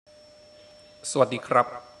สวัสดีครับ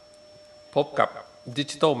พบกับ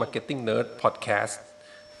Digital Marketing Nerd Podcast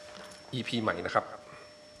EP ใหม่นะครับ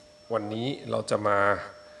วันนี้เราจะมา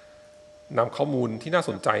นำข้อมูลที่น่า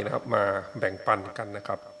สนใจนะครับมาแบ่งปันกันนะค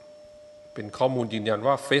รับเป็นข้อมูลยืนยัน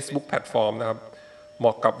ว่า Facebook แพลตฟอร์มนะครับเหม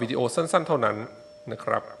าะกับวิดีโอสั้นๆเท่านั้นนะค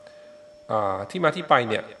รับที่มาที่ไป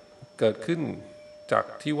เนี่ยเกิดขึ้นจาก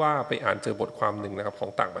ที่ว่าไปอ่านเจอบทความหนึ่งนะครับขอ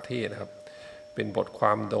งต่างประเทศนะครับเป็นบทคว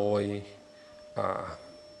ามโดย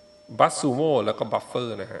บัสซูโม่แล้วก็บัฟเฟอ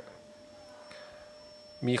ร์นะฮะ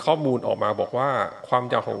มีข้อมูลออกมาบอกว่าความ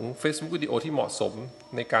ยาวของ Facebook วิดีโอที่เหมาะสม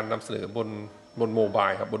ในการนำเสนอบนโมบาย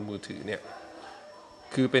ครับบนมือถือเนี่ย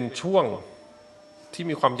คือเป็นช่วงที่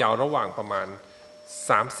มีความยาวระหว่างประมาณ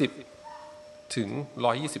30ถึง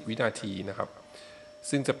120วินาทีนะครับ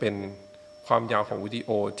ซึ่งจะเป็นความยาวของวิดีโอ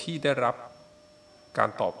ที่ได้รับการ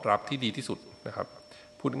ตอบรับที่ดีที่สุดนะครับ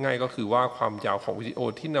พูดง่ายก็คือว่าความยาวของวิดีโอ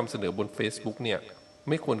ที่นำเสนอบน Facebook เนี่ย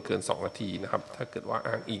ไม่ควรเกิน2นาทีนะครับถ้าเกิดว่า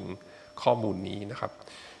อ้างอิงข้อมูลนี้นะครับ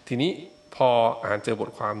ทีนี้พออ่านเจอบ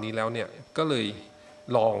ทความนี้แล้วเนี่ยก็เลย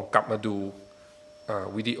ลองกลับมาดู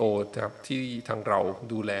วิดีโอนะครับที่ทางเรา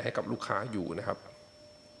ดูแลให้กับลูกค้าอยู่นะครับ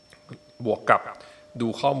บวกกับดู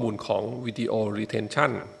ข้อมูลของวิดีโอ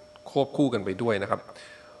retention ควบคู่กันไปด้วยนะครับ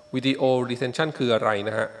วิดีโอ retention คืออะไรน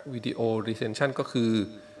ะฮะวิดีโอ retention ก็คือ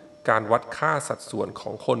การวัดค่าสัดส่วนขอ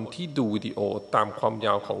งคนที่ดูวิดีโอตามความย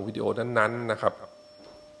าวของวิดีโอนั้นๆนะครับ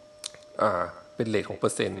เป็นเรทของเปอ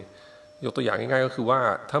ร์เซ็นต์ยกตัวอย่างง่ายๆก็คือว่า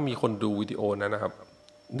ถ้ามีคนดูวิดีโอนั้นนะครับ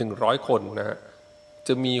100คนนะฮะจ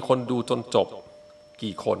ะมีคนดูจนจบ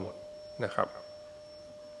กี่คนนะครับ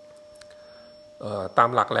ตาม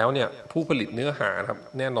หลักแล้วเนี่ยผู้ผลิตเนื้อหาครับ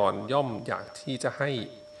แน่นอนย่อมอยากที่จะให้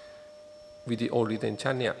วิดีโอ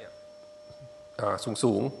retention เนี่ย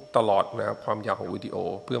สูงตลอดนะครับความยาวของวิดีโอ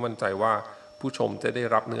เพื่อมั่นใจว่าผู้ชมจะได้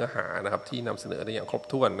รับเนื้อหานะครับที่นำเสนอได้อย่างครบ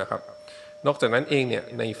ถ้วนนะครับนอกจากนั้นเองเนี่ย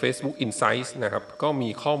ใน Facebook Insights นะครับก็มี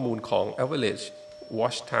ข้อมูลของ average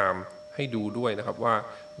watch time ให้ดูด้วยนะครับว่า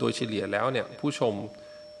โดยเฉลี่ยแล้วเนี่ยผู้ชม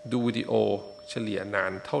ดูวิดีโอเฉลี่ยนา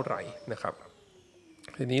นเท่าไหร่นะครับ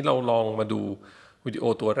ทีนี้เราลองมาดูวิดีโอ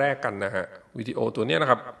ตัวแรกกันนะฮะวิดีโอตัวนี้นะ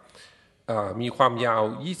ครับมีความยาว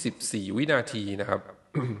24วินาทีนะครับ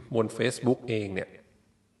บน Facebook เองเนี่ย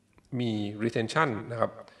มี retention นะครั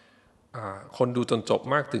บคนดูจนจบ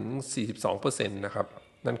มากถึง 42% นะครับ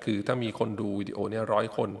นั่นคือถ้ามีคนดูวิดีโอเนี่ย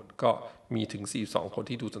100คนก็มีถึง42คน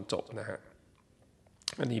ที่ดูจนจบนะฮะ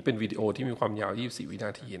อันนี้เป็นวิดีโอที่มีความยาว24วิน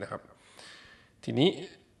าทีนะครับทีนี้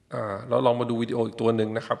เราลองมาดูวิดีโออีกตัวหนึ่ง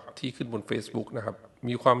นะครับที่ขึ้นบน Facebook นะครับ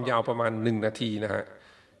มีความยาวประมาณ1นาทีนะฮะ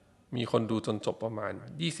มีคนดูจนจบประมาณ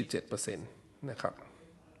 27% นะครับ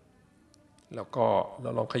แล้วก็เร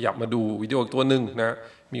าลองขยับมาดูวิดีโออีกตัวหนึ่งนะ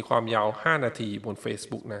มีความยาว5นาทีบน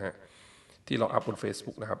Facebook นะฮะที่เราอัพบน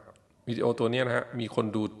Facebook นะครับวิดีโอตัวนี้นะฮะมีคน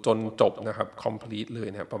ดูจนจบนะครับ complete เลย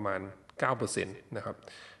นะประมาณ 9% นะครับ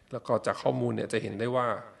แล้วก็จากข้อมูลเนี่ยจะเห็นได้ว่า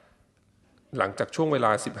หลังจากช่วงเวล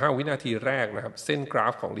า15วินาทีแรกนะครับเส้นกรา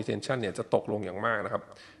ฟของ retention เนี่ยจะตกลงอย่างมากนะครับ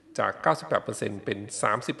จาก 98% เป็น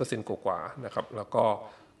 30% กว่าๆนะครับแล้วก็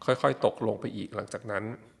ค่อยๆตกลงไปอีกหลังจากนั้น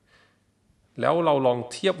แล้วเราลอง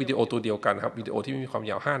เทียบวิดีโอตัวเดียวกันครับวิดีโอที่มีความ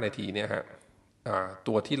ยาว5นาทีเนี่ยฮะ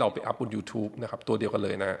ตัวที่เราไปอัพบน YouTube นะครับตัวเดียวกันเ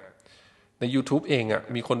ลยนะใน YouTube เอง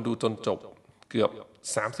มีคนดูจนจบเกือบ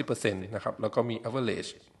 30% นะครับแล้วก็มี average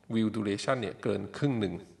view duration เนี่ยเกินครึ่งห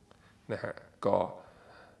นึ่งนะฮะก็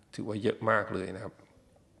ถือว่าเยอะมากเลยนะครับ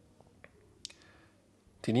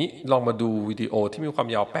ทีนี้ลองมาดูวิดีโอที่มีความ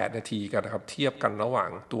ยาว8นาทีกันนะครับเทียบกันระหว่าง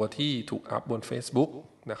ตัวที่ถูกอัพบน Facebook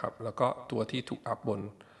นะครับแล้วก็ตัวที่ถูกอัพบน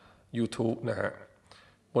YouTube นะฮะ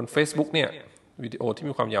บน Facebook เนี่ยวิดีโอที่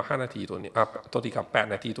มีความยาว5นาทีตัวนี้ตัวที่กับ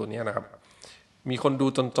8นาทีตัวนี้นะครับมีคนดู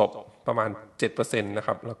จนจบประมาณ 7% นะค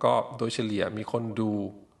รับแล้วก็โดยเฉลี่ยมีคนดู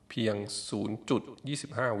เพียง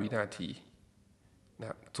 0.25 วินาทีนะ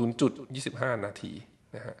ครับ 0.25 นาที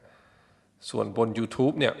นะฮะส่วนบน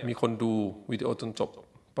YouTube เนี่ยมีคนดูวิดีโอจนจบ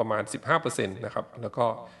ประมาณ 15% นะครับแล้วก็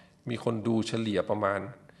มีคนดูเฉลี่ยประมาณ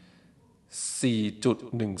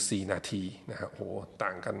 4.14 นาทีนะฮะโหต่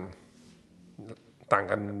าง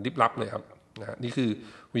กันลิบลับเลยครับนะฮะนี่คือ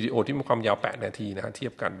วิดีโอที่มีความยาว8นาทีนะฮะเทีย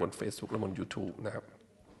บกันบน Facebook และบน YouTube นะครับ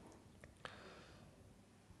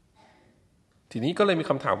ทีนี้ก็เลยมี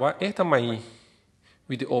คำถามว่าเอ๊ะทำไม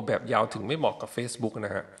วิดีโอแบบยาวถึงไม่เหมาะกับ Facebook น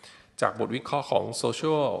ะฮะจากบทวิเคราะห์ของ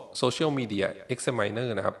Social Media Examiner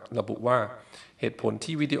นะครับระบุว่าเหตุผล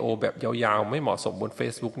ที่วิดีโอแบบยาวๆไม่เหมาะสมบน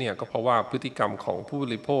Facebook เนี่ยก็เพราะว่าพฤติกรรมของผู้บ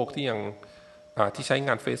ริโภคที่ใช้ง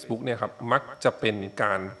าน Facebook เนี่ยครับมักจะเป็นก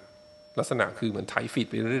ารลักษณะคือเหมือนไถฟีด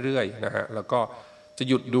ไปเรื่อยๆนะฮะแล้วก็จะ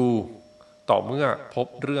หยุดดูต่อเมื่อพบ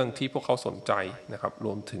เรื่องที่พวกเขาสนใจนะครับร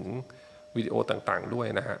วมถึงวิดีโอต่างๆด้วย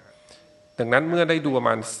นะฮะดังนั้นเมื่อได้ดูประม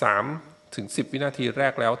าณ ถึง10 วินาทีแร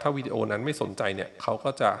กแล้วถ้าวิดีโอนั้นไม่สนใจเนี่ยเขาก็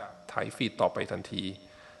จะถ่ายฟีดต่อไปทันที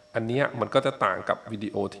อันนี้มันก็จะต่างกับวิดี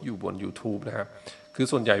โอที่อยู่บน YouTube นะครับคือ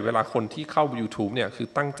ส่วนใหญ่เวลาคนที่เข้า YouTube เนี่ยคือ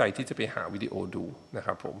ตั้งใจที่จะไปหาวิดีโอดูนะค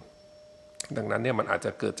รับผมดังนั้นเนี่ยมันอาจจ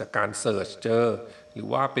ะเกิดจากการเสิร์ชเจอหรือ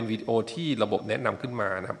ว่าเป็นวิดีโอที่ระบบแนะนำขึ้นมา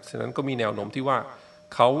นะครับฉะนั้นก็มีแนวโน้มที่ว่า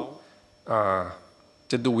เขา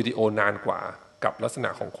จะดูวิดีโอนานกว่ากับลักษณะ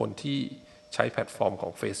ของคนที่ใช้แพลตฟอร์มขอ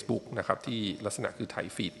ง Facebook นะครับที่ลักษณะคือถ่าย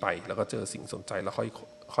ฟีดไปแล้วก็เจอสิ่งสนใจแล้ว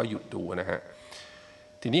ค่อยหยุดดูนะฮะ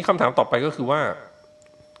ทีนี้คำถามต่อไปก็คือว่า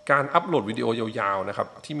การอัปโหลดวิดีโอยาวๆนะครับ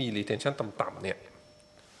ที่มี retention ต่ำๆเนี่ย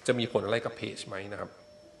จะมีผลอะไรกับเพจไหมนะครับ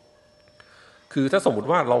คือถ้าสมมุติ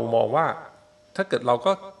ว่าเรามองว่าถ้าเกิดเรา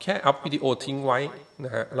ก็แค่อัพวิดีโอทิ้งไว้น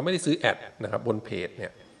ะฮะเราไม่ได้ซื้อแอดนะครับบนเพจเนี่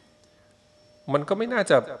ยมันก็ไม่น่า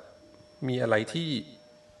จะมีอะไรที่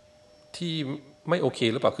ไม่โอเค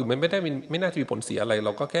หรือเปล่าคือมันไม่น่าจะมีผลเสียอะไรเร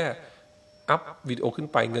าก็แค่อัพวิดีโอขึ้น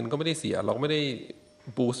ไปเงินก็ไม่ได้เสียเราก็ไม่ได้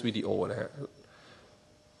บูสต์วิดีโอนะฮะ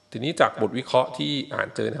ทีนี้จากบทวิเคราะห์ที่อ่าน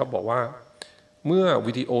เจอนะครับบอกว่าเมื่อ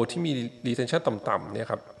วิดีโอที่มี retention ต่ำๆเนี่ย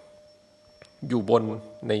ครับอยู่บน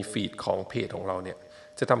ในฟีดของเพจของเราเนี่ย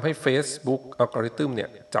จะทำให้ Facebook อัลกอริทึมเนี่ย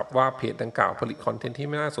จับว่าเพจดังกล่าวผลิตคอนเทนต์ที่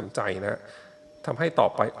ไม่น่าสนใจนะทำให้ต่อ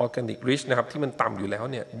ไป Organic Reach นะครับที่มันต่ำอยู่แล้ว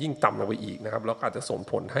เนี่ยยิ่งต่ำลงไปอีกนะครับแล้วอาจจะส่ง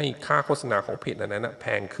ผลให้ค่าโฆษณาของเพจนั้นแพ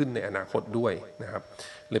งขึ้นในอนาคตด้วยนะครับ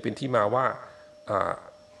เลยเป็นที่มาว่า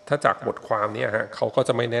ถ้าจากบทความนี้ฮะเขาก็จ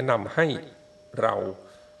ะไม่แนะนำให้เรา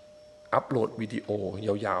อัปโหลดวิดีโอ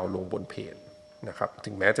ยาวๆลงบนเพจนะครับ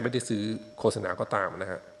ถึงแม้จะไม่ได้ซื้อโฆษณาก็ตามน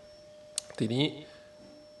ะฮะทีนี้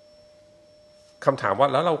คำถามว่า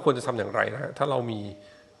แล้วเราควรจะทำอย่างไรนะฮะถ้าเรามี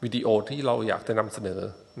วิดีโอที่เราอยากจะนำเสนอ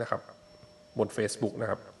นะครับบน Facebook นะ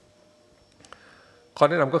ครับข้อ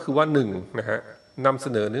แนะนำก็คือว่า1นะฮะนำเส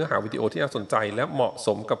นอเนื้อหาวิดีโอที่น่าสนใจและเหมาะส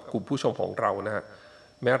มกับกลุ่มผู้ชมของเรานะฮะ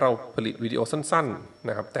แม้เราผลิตวิดีโอสั้นๆ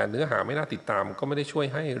นะครับแต่เนื้อหาไม่น่าติดตามก็ไม่ได้ช่วย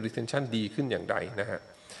ให้ retention ดีขึ้นอย่างใดนะฮะ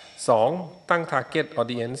2ตั้ง target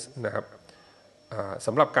audience นะครับส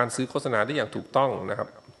ำหรับการซื้อโฆษณาได้อย่างถูกต้องนะครับ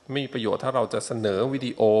ไม่มีประโยชน์ถ้าเราจะเสนอวิ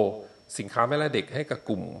ดีโอสินค้าแม่และเด็กให้กับ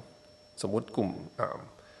กลุ่มสมมุติกลุ่ม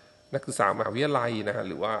นักศึกษามหาวิทยาลัยนะฮะ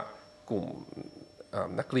หรือว่ากลุ่ม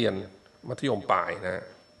นักเรียนมัธยมปลายนะฮะ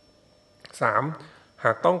3ห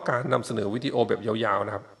ากต้องการนำเสนอวิดีโอแบบยาวๆน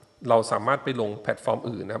ะครับเราสามารถไปลงแพลตฟอร์ม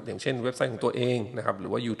อื่นนะครับอย่างเช่นเว็บไซต์ของตัวเองนะครับหรื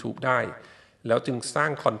อว่า YouTube ได้แล้วจึงสร้า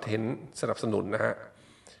งคอนเทนต์สนับสนุนนะฮะ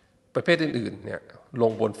ประเภทอื่นๆเนี่ยล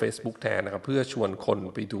งบน Facebook แทนนะครับเพื่อชวนคน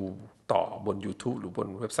ไปดูต่อบน YouTube หรือบน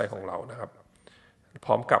เว็บไซต์ของเรานะครับพ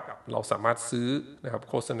ร้อมกับเราสามารถซื้อนะครับ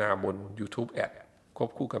โฆษณาบน YouTube Ad ควบ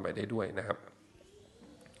คู่กันไปได้ด้วยนะครับ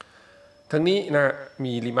ทั้งนี้นะ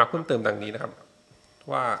มีรีมาร์คเพิ่มเติมดังนี้นะครับ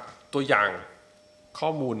ว่าตัวอย่างข้อ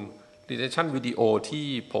มูล retention วิดีโอที่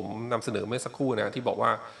ผมนำเสนอเมื่อสักครู่นะที่บอกว่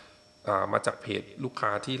ามาจากเพจลูกค้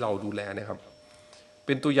าที่เราดูแลนะครับเ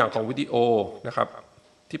ป็นตัวอย่างของวิดีโอนะครับ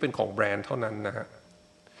ที่เป็นของแบรนด์เท่านั้นนะฮะ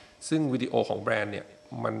ซึ่งวิดีโอของแบรนด์เนี่ย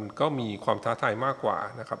มันก็มีความท้าทายมากกว่า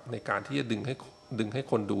นะครับในการที่จะดึงให้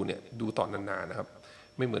คนดูเนี่ยดูต่อนานๆนะครับ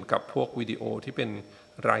ไม่เหมือนกับพวกวิดีโอที่เป็น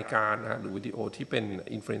รายการนะหรือวิดีโอที่เป็น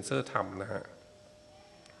อินฟลูเอนเซอร์ทำนะฮะ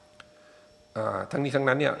ทั้งนี้ทั้ง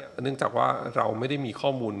นั้นเนี่ยเนื่องจากว่าเราไม่ได้มีข้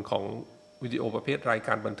อมูลของวิดีโอประเภทรายก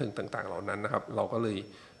ารบันเทิงต่างๆเหล่านั้นนะครับเราก็เลย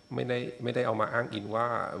ไม่ได้เอามาอ้างอิงว่า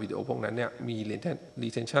วิดีโอพวกนั้นเนี่ยมี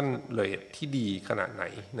retention rate ที่ดีขนาดไหน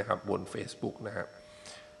นะครับบน Facebook นะฮะ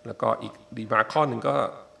แล้วก็อีกรีมาร์คข้อหนึ่งก็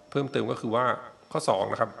เพิ่มเติมก็คือว่าข้อ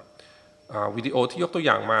2นะครับวิดีโอที่ยกตัวอ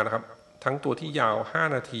ย่างมานะครับทั้งตัวที่ยาว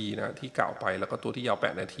5นาทีนะที่กล่าวไปแล้วก็ตัวที่ยาว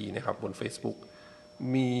8นาทีนะครับบน Facebook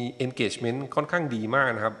มี engagement ค่อนข้างดีมาก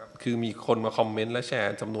นะครับคือมีคนมาคอมเมนต์และแช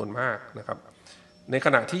ร์จำนวนมากนะครับในข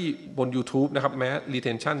ณะที่บน YouTube นะครับแม้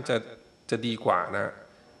retention จะดีกว่านะ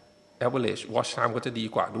average watch time ก็จะดี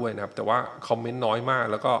กว่าด้วยนะครับแต่ว่าคอมเมนต์น้อยมาก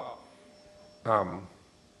แล้วก็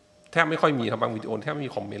แทบไม่ค่อยมีครับบางวิดีโอแทบไม่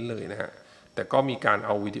มีคอมเมนต์เลยนะฮะแต่ก็มีการเอ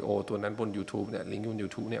าวิดีโอตัวนั้นบน YouTube เนี่ยลิงก์บน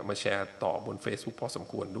YouTube เนี่ยมาแชร์ต่อบน Facebook พอสม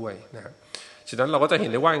ควรด้วยนะครับฉะนั้นเราก็จะเห็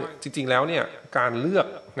นได้ว่าจริงๆแล้วเนี่ยการเลือก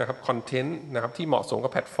นะครับคอนเทนต์นะครับที่เหมาะสมกั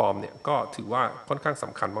บแพลตฟอร์มเนี่ยก็ถือว่าค่อนข้างส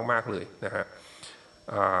ำคัญมากๆเลยนะฮะ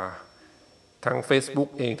ทั้ง Facebook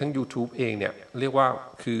เองทั้ง YouTube เองเนี่ยเรียกว่า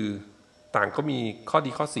คือต่างก็มีข้อ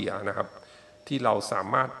ดีข้อเสียนะครับที่เราสา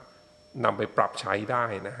มารถนำไปปรับใช้ได้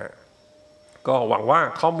นะฮะก็หวังว่า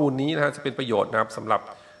ข้อมูลนี้นะฮะจะเป็นประโยชน์นะครับสำหรับ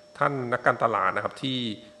ท่านนักการตลาดนะครับที่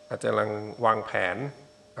อาจจะกำลังวางแผน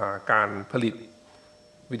การผลิต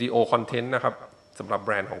วิดีโอคอนเทนต์นะครับสำหรับแบ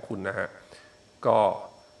รนด์ของคุณนะฮะก็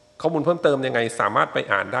ข้อมูลเพิ่มเติมยังไงสามารถไป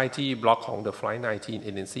อ่านได้ที่บล็อกของ The Flight 19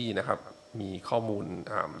 Agency นะครับมีข้อมูล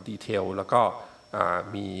ดีเทลแล้วก็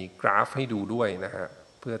มีกราฟให้ดูด้วยนะฮะ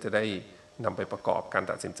เพื่อจะได้นำไปประกอบการ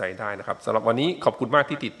ตัดสินใจได้นะครับสำหรับวันนี้ขอบคุณมาก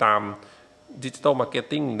ที่ติดตาม Digital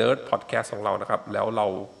Marketing Nerd Podcast ของเรานะครับแล้วเรา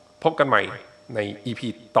พบกันใหม่ใน EP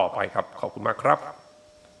ต่อไปครับขอบคุณมากครับ